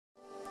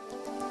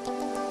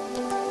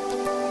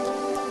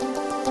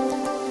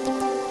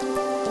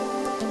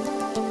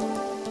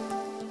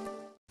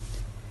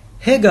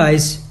Hey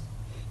guys,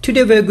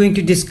 today we are going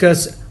to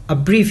discuss a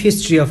brief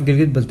history of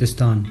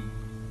Gilgit-Baltistan.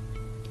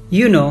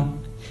 You know,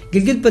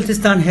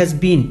 Gilgit-Baltistan has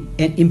been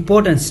an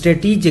important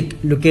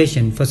strategic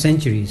location for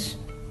centuries.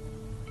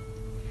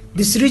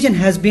 This region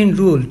has been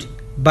ruled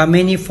by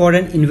many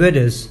foreign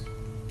invaders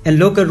and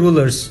local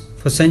rulers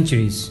for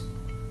centuries.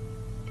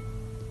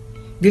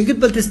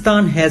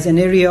 Gilgit-Baltistan has an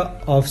area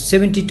of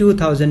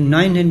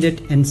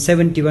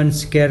 72,971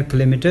 square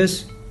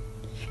kilometers,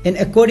 and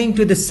according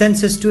to the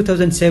census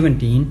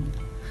 2017,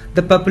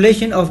 the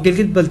population of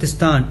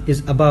Gilgit-Baltistan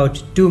is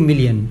about 2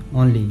 million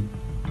only.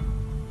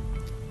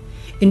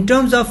 In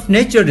terms of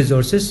natural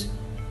resources,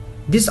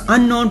 this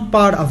unknown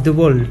part of the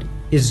world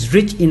is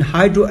rich in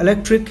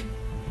hydroelectric,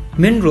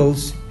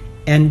 minerals,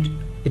 and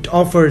it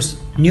offers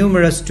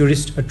numerous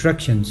tourist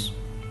attractions.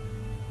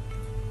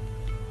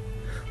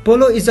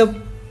 Polo is a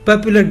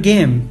popular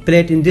game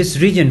played in this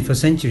region for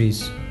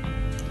centuries.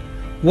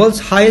 World's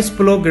highest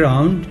polo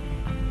ground,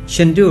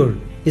 Shandur,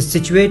 is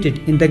situated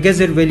in the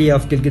Gezer Valley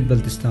of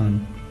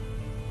Gilgit-Baltistan.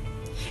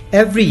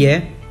 Every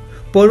year,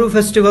 Polo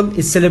Festival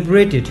is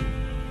celebrated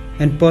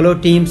and polo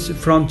teams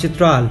from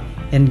Chitral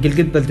and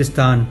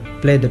Gilgit-Baltistan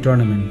play the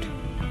tournament.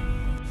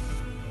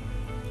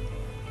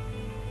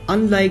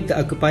 Unlike the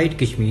occupied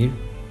Kashmir,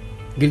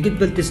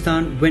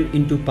 Gilgit-Baltistan went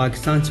into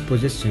Pakistan's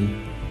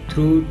possession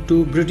through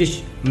two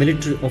British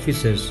military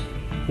officers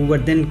who were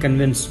then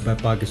convinced by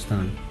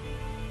Pakistan.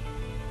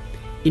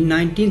 In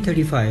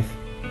 1935,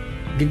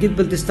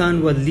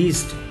 Gilgit-Baltistan was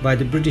leased by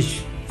the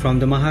British from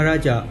the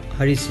Maharaja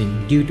Hari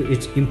Singh due to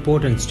its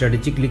important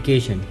strategic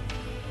location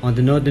on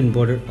the northern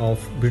border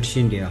of British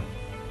India.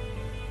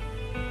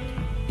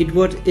 It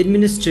was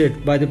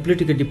administered by the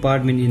political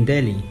department in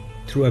Delhi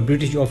through a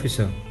British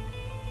officer.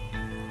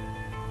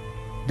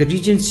 The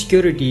region's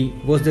security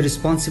was the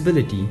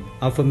responsibility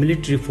of a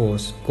military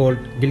force called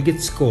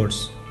Gilgit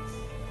Scouts,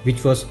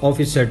 which was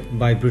officered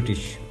by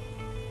British.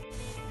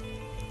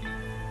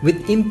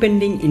 With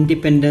impending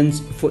independence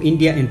for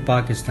India and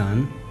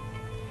Pakistan,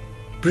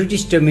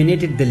 British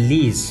terminated the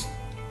lease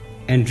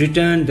and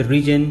returned the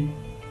region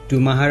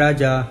to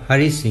Maharaja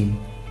Hari Singh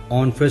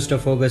on 1st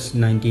of August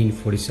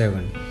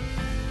 1947.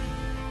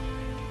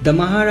 The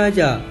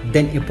Maharaja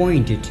then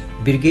appointed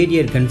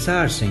Brigadier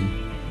Gansar Singh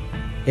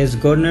as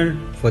governor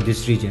for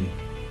this region.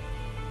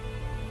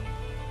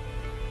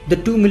 The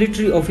two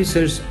military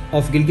officers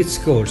of Gilgit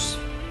Scouts,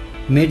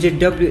 Major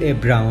W.A.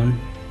 Brown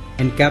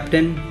and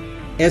Captain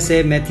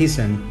S.A.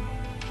 Mathieson,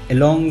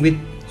 along with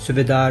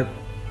Subedar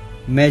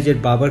Major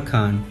Babar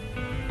Khan,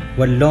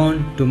 were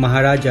loaned to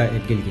Maharaja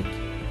at Gilgit.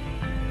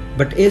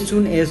 But as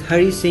soon as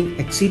Hari Singh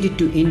acceded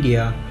to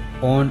India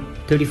on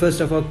 31st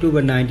of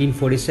October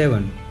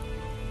 1947,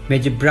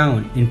 Major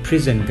Brown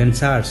imprisoned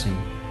Gansar Singh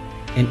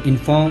and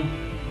informed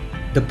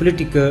the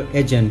political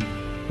agent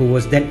who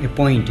was then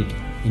appointed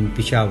in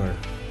Peshawar.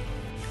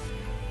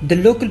 The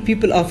local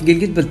people of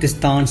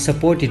Gilgit-Baltistan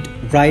supported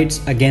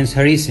riots against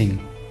Hari Singh,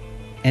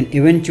 and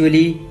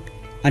eventually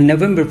on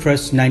November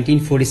 1st,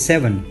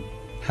 1947,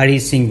 Hari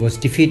Singh was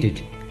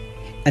defeated,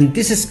 and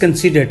this is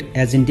considered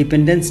as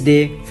Independence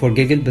Day for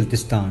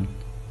Gilgit-Baltistan,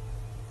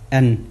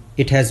 and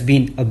it has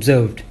been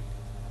observed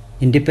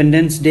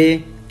Independence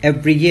Day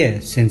every year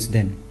since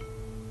then.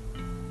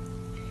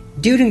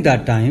 During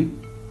that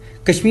time,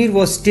 Kashmir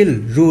was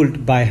still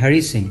ruled by Hari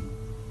Singh,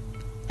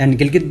 and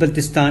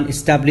Gilgit-Baltistan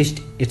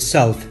established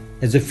itself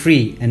as a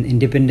free and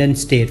independent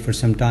state for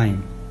some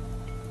time.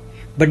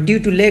 But due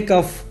to lack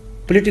of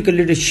political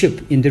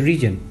leadership in the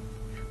region,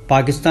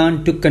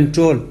 Pakistan took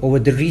control over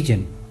the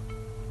region.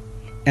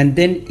 And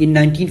then in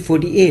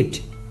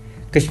 1948,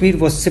 Kashmir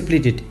was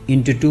separated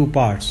into two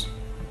parts,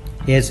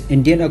 as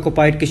Indian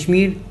occupied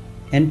Kashmir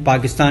and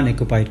Pakistan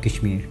occupied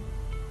Kashmir.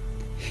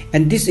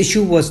 And this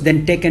issue was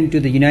then taken to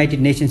the United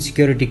Nations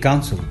Security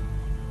Council,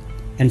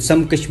 and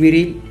some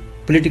Kashmiri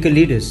political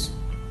leaders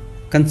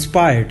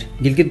conspired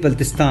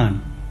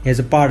Gilgit-Baltistan as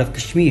a part of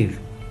Kashmir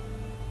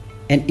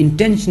and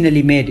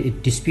intentionally made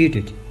it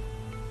disputed.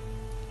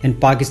 And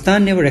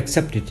Pakistan never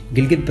accepted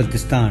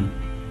Gilgit-Baltistan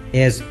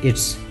as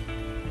its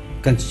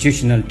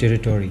constitutional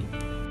territory.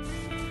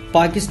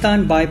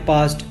 Pakistan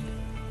bypassed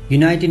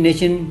United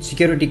Nations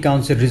Security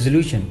Council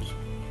resolutions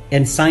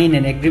and signed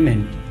an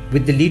agreement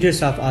with the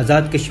leaders of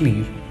Azad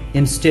Kashmir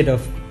instead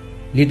of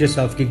leaders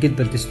of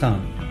Gilgit-Baltistan.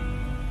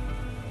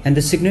 And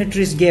the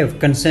signatories gave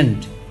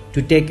consent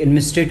to take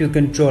administrative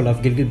control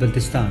of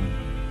Gilgit-Baltistan.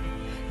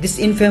 This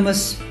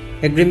infamous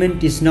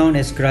agreement is known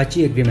as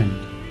Karachi Agreement,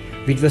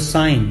 which was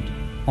signed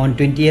on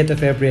 20th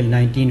of April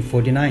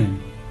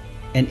 1949,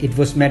 and it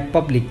was made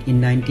public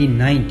in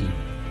 1990.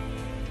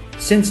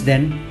 Since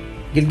then,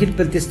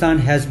 Gilgit-Baltistan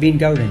has been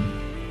governed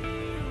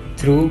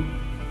through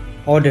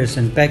orders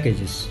and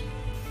packages.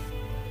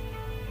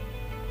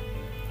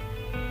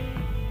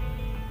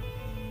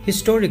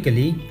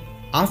 Historically,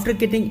 after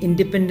getting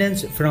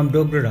independence from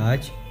Dogra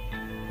Raj,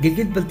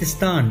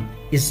 Gilgit-Baltistan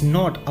is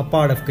not a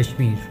part of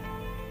Kashmir.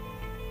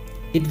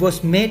 It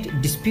was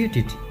made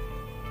disputed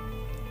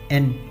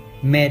and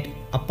made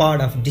a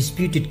part of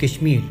disputed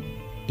Kashmir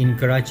in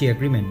Karachi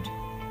Agreement.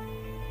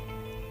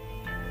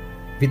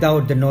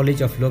 without the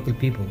knowledge of local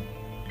people.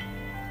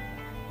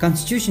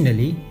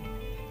 Constitutionally,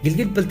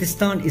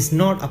 Gilgit-Baltistan is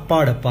not a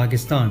part of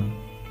Pakistan.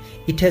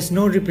 It has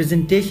no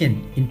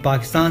representation in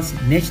Pakistan's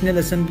National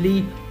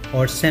Assembly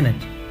or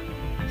Senate,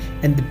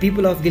 and the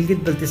people of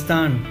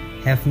Gilgit-Baltistan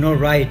have no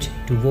right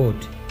to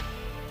vote.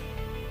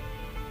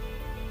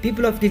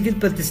 People of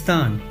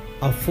Gilgit-Baltistan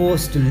are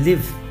forced to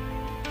live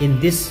in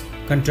this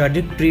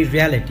contradictory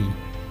reality,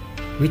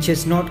 which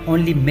has not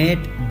only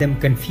made them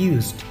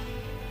confused,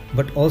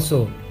 but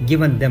also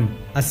given them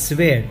a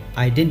severe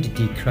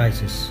identity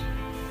crisis.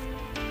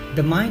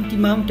 The mighty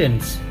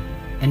mountains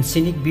and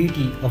scenic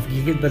beauty of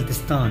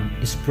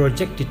Gilgit-Baltistan is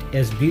projected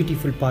as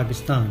beautiful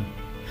Pakistan,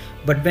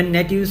 but when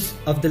natives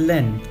of the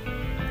land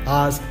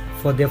ask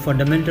for their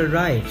fundamental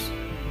rights,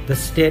 the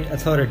state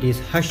authorities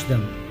hush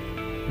them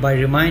by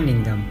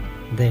reminding them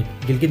that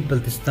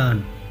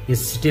Gilgit-Baltistan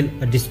is still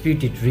a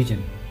disputed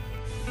region.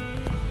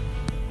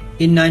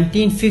 In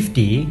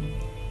 1950,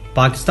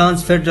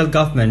 Pakistan's federal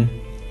government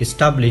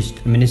established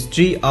a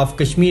Ministry of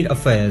Kashmir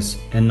Affairs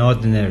and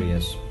Northern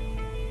Areas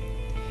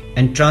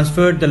and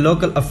transferred the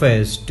local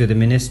affairs to the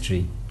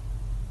ministry.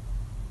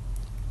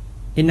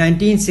 In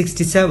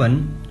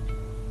 1967,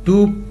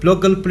 2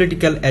 local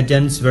political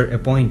agents were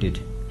appointed,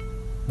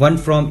 one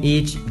from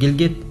each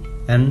Gilgit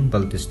and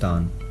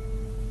Baltistan.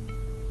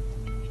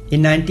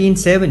 In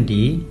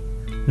 1970,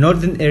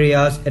 Northern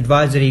Areas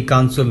Advisory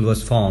Council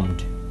was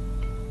formed,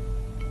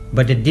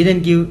 but it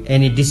didn't give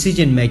any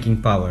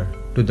decision-making power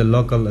to the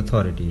local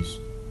authorities.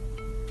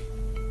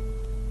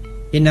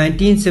 In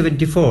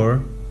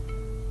 1974,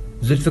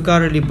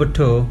 Zulfikar Ali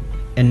Bhutto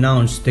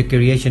announced the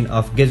creation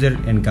of Gizar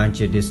and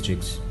Ganche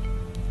districts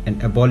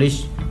and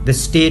abolished the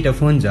state of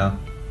Hunza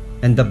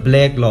and the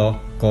black law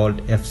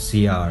called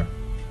FCR,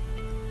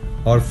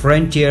 or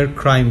Frontier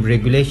Crime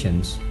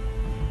Regulations,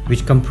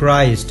 which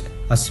comprised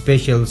a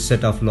special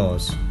set of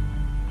laws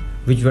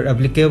which were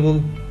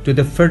applicable to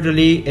the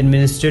federally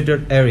administered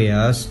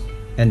areas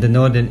and the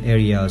northern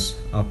areas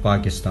of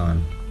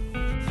Pakistan.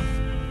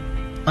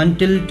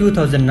 Until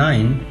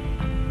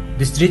 2009,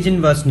 this region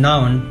was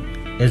known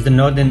as the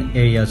northern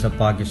areas of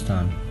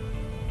Pakistan.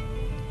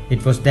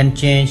 It was then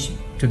changed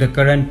to the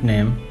current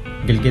name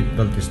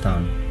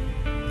Gilgit-Baltistan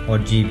or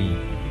GB.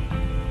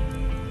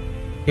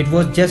 It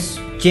was just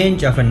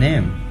change of a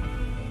name,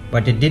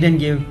 but it didn't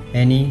give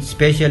any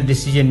special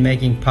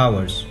decision-making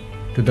powers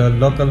to the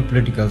local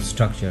political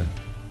structure.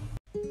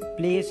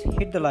 Please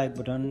hit the like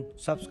button,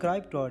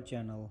 subscribe to our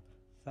channel.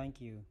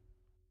 Thank you.